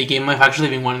the game I've actually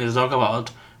been wanting to talk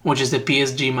about, which is the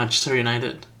PSG Manchester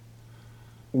United.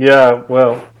 Yeah.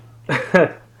 Well.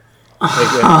 Yeah.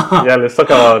 Let's talk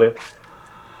about it.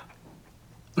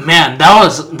 Man, that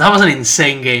was an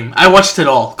insane game. I watched it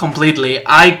all completely.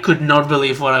 I could not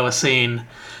believe what I was seeing.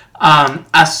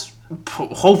 As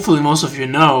hopefully most of you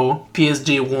know,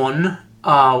 PSG won.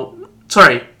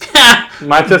 Sorry,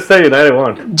 Manchester United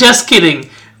won. Just kidding.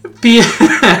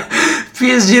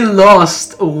 PSG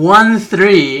lost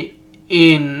 1-3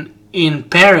 in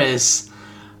Paris,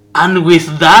 and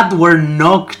with that were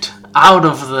knocked out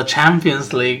of the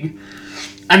Champions League.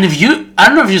 And I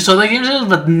don't know if you saw the game,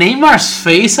 but Neymar's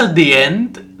face at the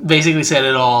end basically said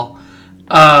it all.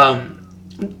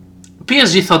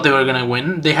 PSG thought they were going to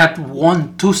win. They had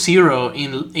won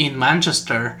 2-0 in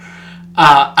Manchester.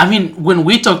 When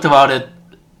we talked about it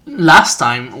last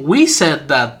time, we said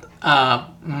that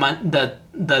that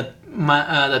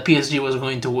PSG was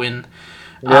going to win.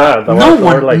 Yeah,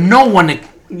 no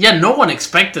one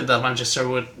expected that Manchester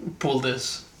would pull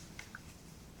this.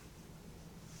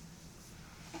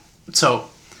 So,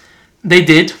 they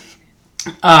did,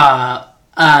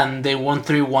 and they won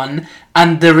 3-1.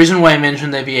 And the reason why I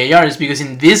mentioned the VAR is because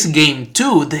in this game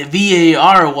too, the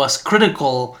VAR was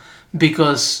critical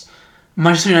because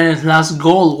Manchester United's last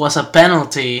goal was a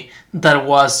penalty that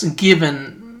was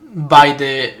given by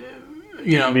the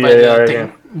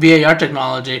VAR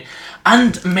technology.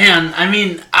 And man,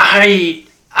 I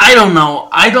don't know.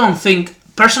 I don't think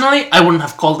personally I wouldn't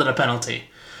have called it a penalty.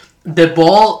 The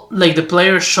ball, the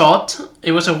player shot,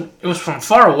 it was from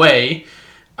far away,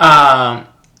 and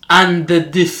the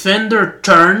defender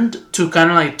turned to kind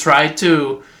of try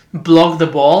to block the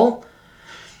ball,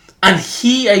 and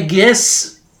he, I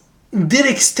guess, did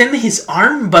extend his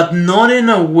arm, but not in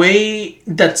a way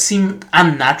that seemed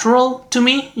unnatural to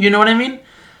me. You know what I mean?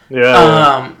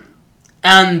 Yeah.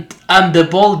 And the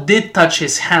ball did touch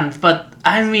his hand, but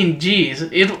geez,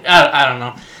 I don't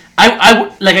know.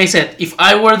 Like I said, if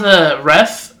I were the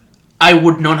ref, I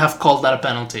would not have called that a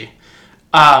penalty.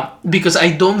 Because I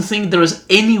don't think there was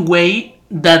any way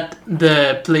that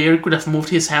the player could have moved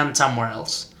his hand somewhere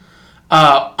else.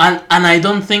 And I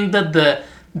don't think that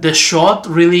the shot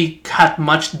really had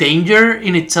much danger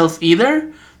in itself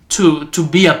either to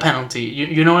be a penalty.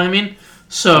 You know what I mean?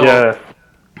 So, yeah.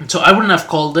 So I wouldn't have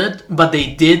called it, but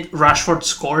they did. Rashford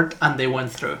scored and they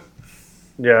went through.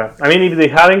 Yeah. If they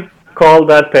hadn't called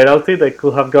that penalty, they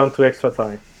could have gone to extra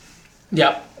time.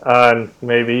 Yeah. And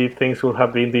maybe things would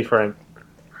have been different.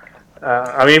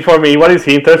 For me, what is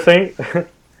interesting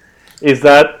is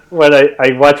that when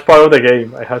I watched part of the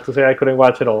game, I have to say I couldn't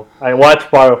watch it all. I watched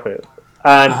part of it,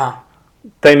 and Uh-huh.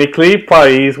 technically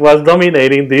Paris was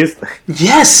dominating this.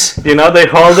 Yes. They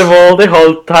hold the ball the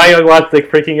whole time. I watched the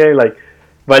freaking game, like,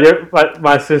 but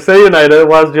Manchester United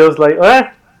was just like,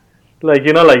 like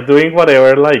like doing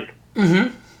whatever, like Mm-hmm.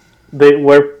 they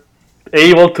were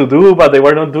able to do, but they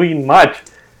were not doing much.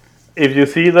 If you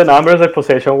see the numbers, the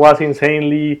possession was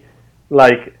insanely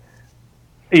like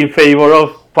in favor of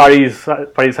Paris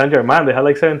Saint Germain. They had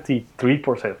like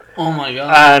 73%, Oh my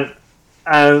god.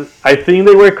 and I think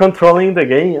they were controlling the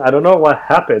game. I don't know what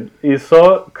happened. It's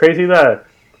so crazy that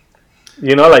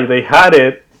like they had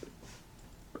it,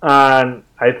 and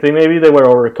I think maybe they were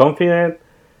overconfident.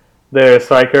 The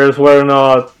strikers were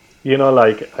not,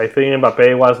 like I think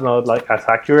Mbappe was not like as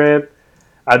accurate.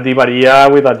 And Di Maria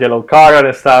with a yellow card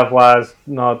and stuff was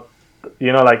not,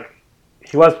 like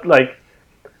he was like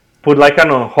put like an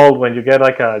on hold when you get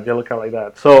like a yellow card like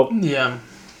that. So Yeah.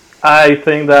 I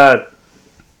think that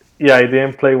it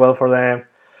didn't play well for them.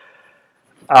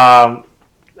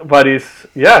 But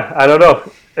I don't know.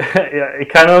 It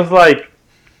kind of like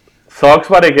sucks,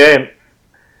 but again,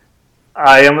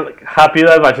 I am happy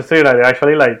that Manchester United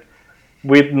actually like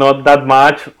with not that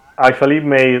much actually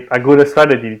made a good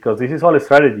strategy, because this is all a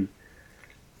strategy,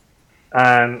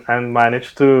 and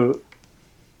managed to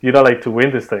like to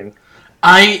win this thing.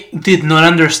 I did not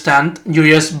understand. You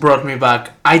just brought me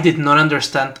back. I did not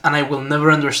understand, and I will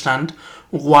never understand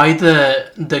why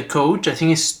the coach. I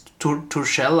think it's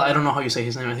Tuchel. I don't know how you say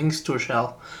his name. I think it's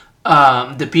Tuchel.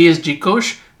 The PSG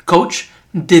coach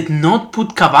did not put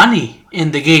Cavani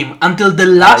in the game until the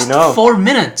last 4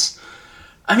 minutes.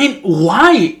 I mean,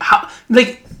 why? How?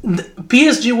 Like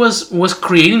PSG was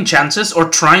creating chances or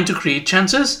trying to create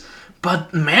chances,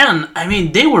 but man, I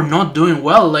mean, they were not doing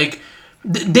well. Like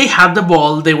they had the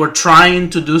ball, they were trying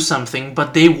to do something,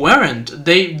 but they weren't.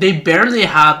 They barely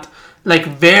had like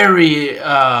very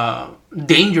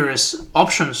dangerous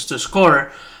options to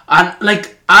score. And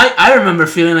like I remember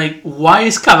feeling like, why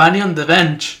is Cavani on the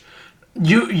bench?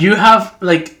 You have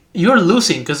like you're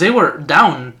losing, because they were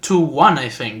down 2-1 I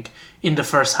think in the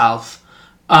first half.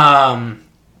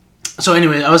 So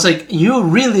anyway, I was like, you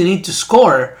really need to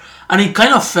score. And it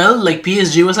kind of felt like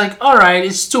PSG was like, all right,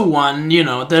 it's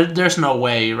 2-1, there's no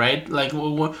way, right? Like,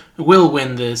 we'll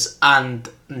win this. And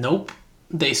nope,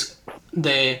 they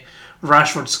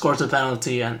Rashford scores a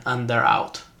penalty and they're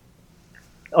out.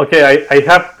 Okay, I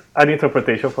have an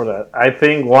interpretation for that. I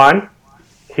think one,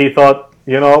 he thought,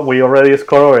 we already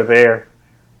scored over there.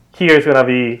 Here's gonna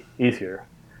be easier,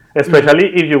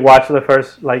 especially if you watch the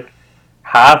first like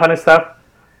half and stuff.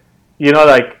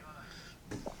 Like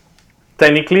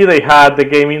technically they had the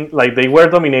game in, like they were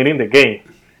dominating the game.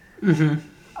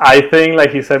 I think,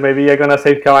 like he said, maybe I'm gonna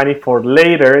save Cavani for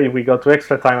later if we go to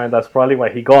extra time, and that's probably why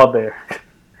he got there.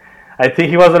 I think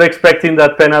he wasn't expecting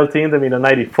that penalty in the minute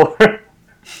 94,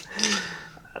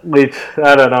 which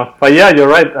I don't know. But yeah, you're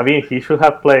right. I mean, he should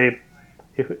have played.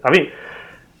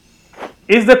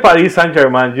 It's the Paris Saint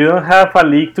Germain. You don't have a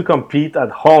league to compete at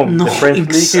home. No, the French league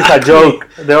is exactly. a joke.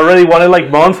 They already won it like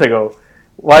months ago.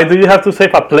 Why do you have to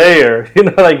save a player?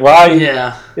 Like why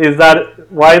is that?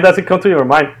 Why does it come to your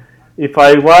mind? If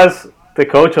I was the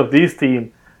coach of this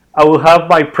team, I would have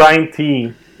my prime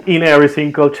team in every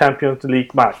single Champions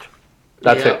League match.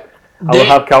 That's it. I will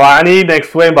have Cavani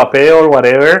next to Mbappe or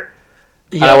whatever,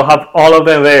 and I will have all of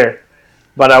them there.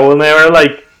 But I will never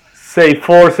like save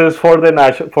forces for the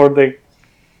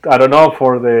I don't know,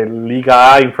 for the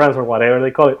Liga in France or whatever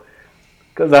they call it,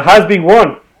 because that has been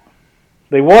won.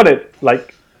 They won it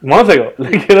like months ago.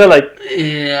 Like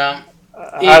Yeah.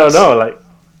 I don't know. Like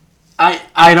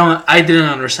I didn't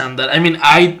understand that. I mean,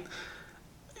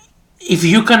 if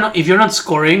you're not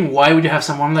scoring, why would you have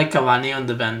someone like Cavani on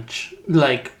the bench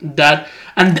like that?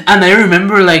 And I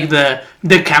remember like the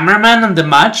cameraman on the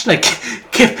match like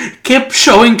kept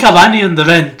showing Cavani on the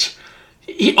bench.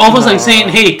 He almost like saying,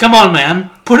 "Hey, come on, man,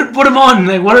 put him on.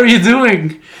 Like, what are you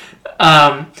doing?"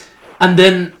 And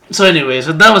then so anyway,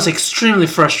 so that was extremely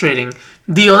frustrating.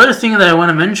 The other thing that I want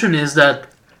to mention is that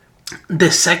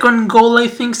the second goal, I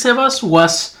think, Sebas,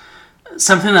 was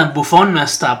something that Buffon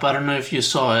messed up. I don't know if you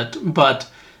saw it, but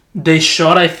they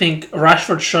shot, I think,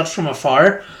 Rashford shot from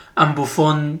afar, and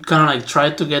Buffon kind of like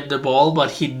tried to get the ball,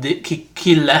 but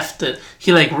he left it.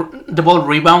 He like the ball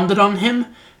rebounded on him,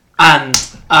 and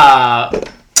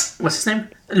what's his name?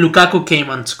 Lukaku came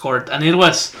and scored, and it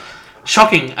was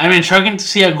shocking. I mean, shocking to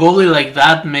see a goalie like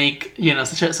that make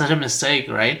such a mistake,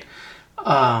 right?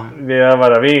 Yeah,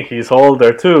 but I mean, he's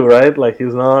older too, right? Like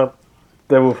he's not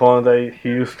the Buffon that he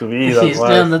used to be. That's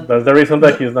the reason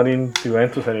that he's not in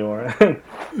Juventus anymore.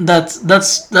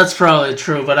 That's probably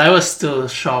true, but I was still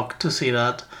shocked to see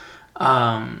that.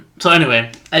 So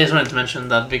anyway, I just wanted to mention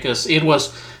that because it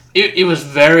was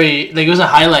very like it was a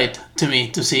highlight to me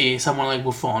to see someone like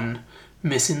Buffon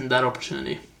missing that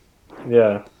opportunity.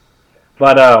 Yeah,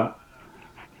 but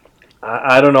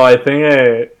I don't know. I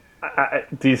think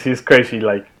this is crazy.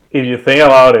 Like if you think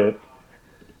about it,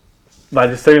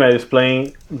 Manchester United is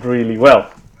playing really well.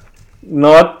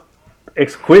 Not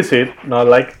exquisite, not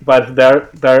like, but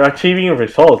they're achieving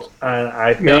results, and I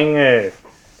Yeah, think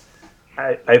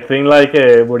I think like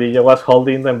Murillo was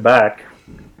holding them back,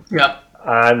 yeah,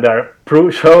 and they're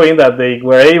showing that they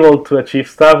were able to achieve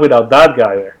stuff without that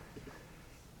guy there.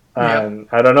 yeah, And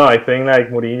I don't know. I think like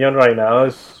Mourinho right now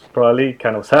is probably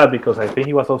kind of sad because I think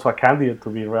he was also a candidate to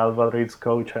be Real Madrid's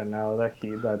coach, and now that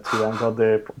Zidane got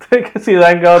the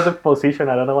Zidane got the position,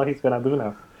 I don't know what he's gonna do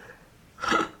now.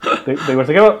 They were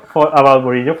talking about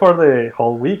Mourinho for the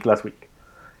whole week last week,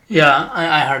 yeah.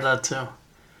 I heard that too.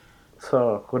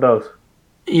 so who knows?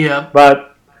 Yeah,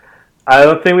 But I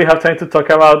don't think we have time to talk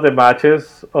about the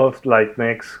matches of like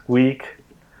next week.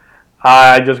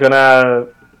 I'm just gonna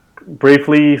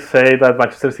briefly say that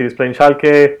Manchester City is playing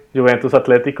Schalke, Juventus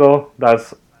Atletico.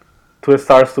 That's 2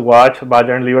 stars to watch.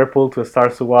 Bayern Liverpool, 2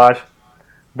 stars to watch.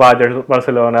 Bayern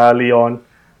Barcelona Lyon.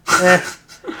 Eh,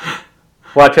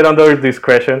 watch it under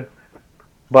discretion.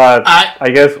 But I I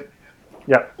guess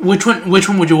yeah. which one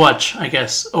would you watch? I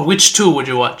guess, or which two would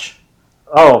you watch?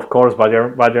 Oh, of course,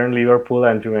 Bayern Liverpool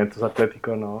and Juventus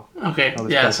Atletico. No, Okay, no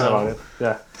yeah. discussion about it.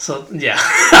 Yeah, Yeah.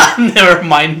 Never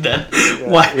mind then. yeah,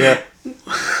 Why? yeah.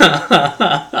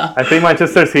 I think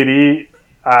Manchester City,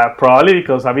 probably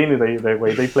because I mean the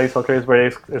way they play soccer is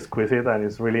very exquisite and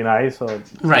it's really nice. So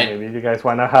Right. maybe you guys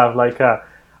want to have like a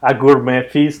gourmet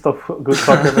feast of good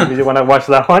soccer. Maybe you want to watch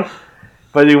that one.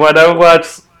 But you want to watch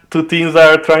two teams that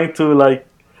are trying to like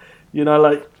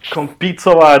like compete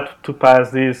so hard to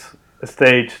pass this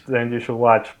stage. Then you should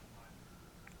watch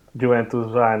Juventus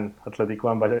and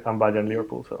Atletico and Bayern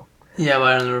Liverpool. So Yeah,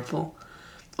 Bayern Liverpool.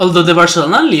 Although the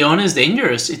Barcelona Lyon is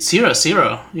dangerous, it's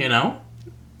 0-0.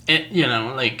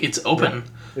 Like it's yeah, open.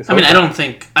 it's I mean, open. I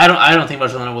don't think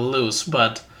Barcelona will lose,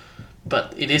 but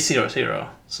it is 0-0.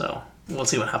 So we'll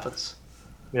see what happens.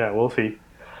 Yeah, we'll see.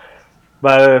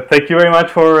 But thank you very much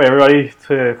for everybody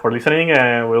for listening,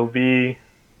 and we'll be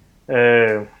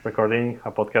recording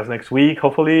a podcast next week,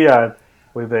 hopefully,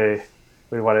 with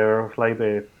whatever like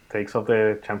the takes of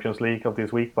the Champions League of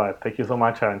this week. But thank you so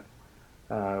much, and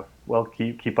well,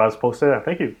 keep us posted, and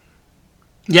thank you.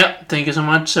 Yeah, thank you so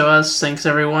much, Sebas. Thanks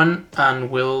everyone, and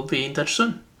we'll be in touch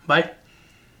soon. Bye.